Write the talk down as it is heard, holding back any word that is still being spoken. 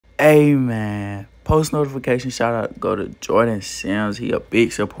Hey, man. Post notification shout out go to Jordan Sims. He a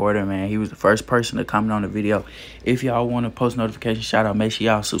big supporter, man. He was the first person to comment on the video. If y'all want a post notification shout out, make sure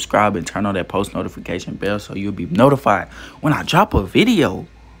y'all subscribe and turn on that post notification bell so you'll be notified when I drop a video.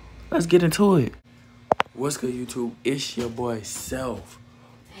 Let's get into it. What's good, YouTube? It's your boy Self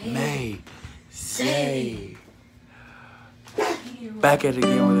May Say. Back at it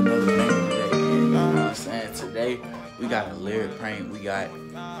again with another thing today. You know what I'm saying? Today we got a lyric prank. We got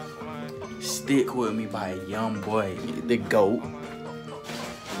Stick With Me by Youngboy, the GOAT.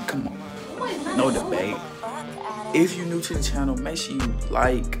 Come on, no debate. If you're new to the channel, make sure you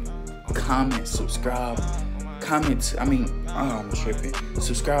like, comment, subscribe. I'm tripping.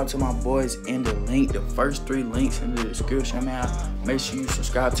 Subscribe to my boys in the link, the first 3 links in the description, man. Make sure you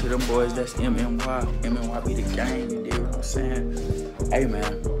subscribe to them boys. That's MNY be the gang, you dig what I'm saying? Hey,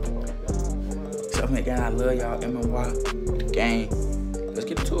 man. Self-made gang, I love y'all, MNY, the gang. Let's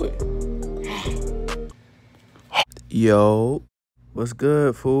get into it. Yo, what's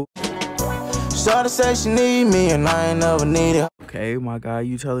good, fool? Shorty say she need me and I ain't never need it. Okay, my guy,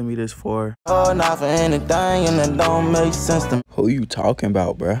 you telling me this for? Oh, not for anything and it don't make sense to me. Who you talking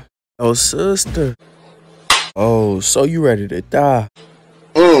about, bruh? Oh, sister. Oh, so you ready to die?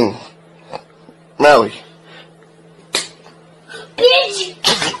 Melly.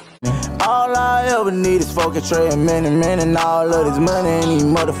 All I ever need is 4K tray and and all of this money and these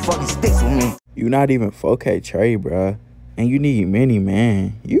motherfucking sticks with me. You not even 4K Trey, bruh. And you need many,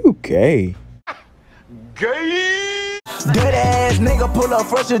 man. You gay. Gay. Good ass nigga pull up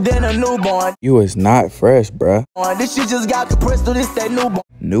fresher than a newborn. You is not fresh, bruh. This shit just got compressed to this that newborn.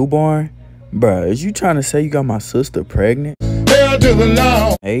 Newborn? Bruh, is you trying to say you got my sister pregnant? Hell to the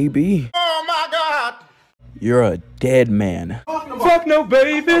no. AB. Oh my God. You're a dead man. Fuck no,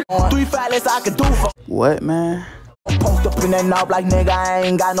 baby. 3 fat I could do for. What, man? Post up in that knob like nigga, I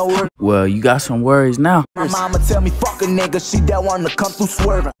ain't got no work. Well, you got some worries now. My mama tell me fuck a nigga, she that one to come through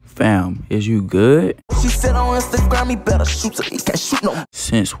swerving. Fam, is you good? She said on Instagram, he better shoot so he can't shoot no more.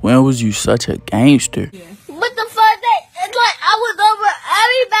 Since when was you such a gangster? What the fuck? It's like I was over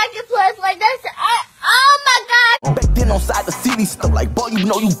every back and forth like that's oh my God. Back then on side the CD stuff like boy, you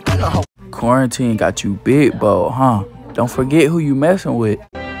know you been a hoe. Quarantine got you big, bold, huh? Don't forget who you messing with.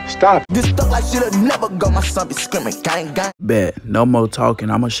 Stop. This stuff like shit'll never go. My son be screaming gang gang. Bet, no more talking.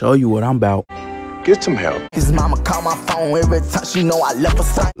 I'ma show you what I'm about. Get some help. His mama call my phone every time she know I left a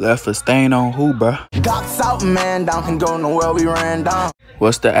sign. Left a stain on who, bruh? Gox out, man down, can go nowhere we ran down.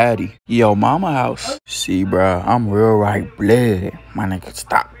 What's the addy? Yo, mama house. See, bruh, I'm real right blood. My nigga,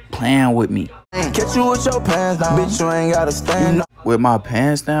 stop playing with me. Catch you with your pants down. Bitch, you ain't gotta stand. With my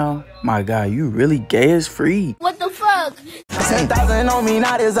pants down? My guy, you really gay as free. What the fuck? 10,000 on me,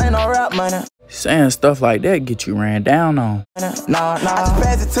 now this ain't no rap money. Saying stuff like that get you ran down on. Nah. I just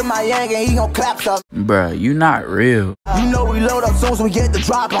pass it to my young and he gon' clap up. Bruh, you not real. You know we load up soon as we get the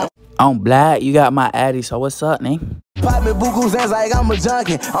drop on. I'm black, you got my addy, so what's up, nigga? Pop me buku's ass like I'm a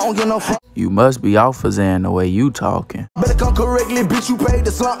junkie. I don't give no fuck. You must be off for Zan the way you talking. Better come correctly, bitch, you paid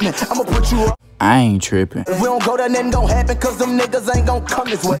to slump me. I'ma put you up. I ain't tripping. If we don't go there, nothing gon' happen, cause them niggas ain't gon' come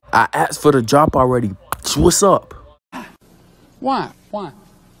this way. I asked for the drop already. What's up? Why?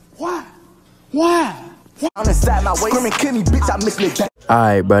 I'm inside my way, screaming, kill me, bitch, I miss me back.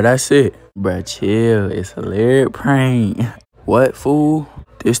 Alright, bro, that's it. Bro, chill. It's a lyric prank. What, fool?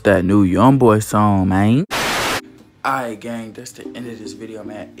 This that new Youngboy song, man. Alright, gang, that's the end of this video,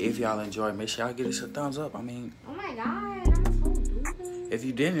 man. If y'all enjoyed, make sure y'all give us a thumbs up. Oh my God, I'm so stupid. If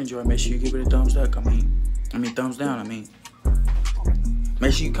you didn't enjoy, make sure you give it a thumbs up. Thumbs down,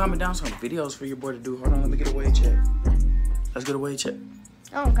 Make sure you comment down some videos for your boy to do. Hold on, let me get a weight check. Let's get a weight check.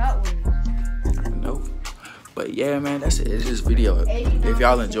 I don't got one. Nope. But yeah, man, that's it. It's this video. If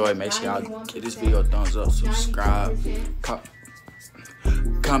y'all enjoyed, make sure y'all give this video a thumbs up, subscribe,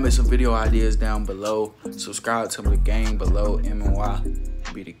 comment some video ideas down below, subscribe to the gang below,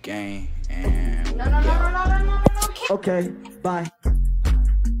 MNY be the gang, and No. Okay, bye.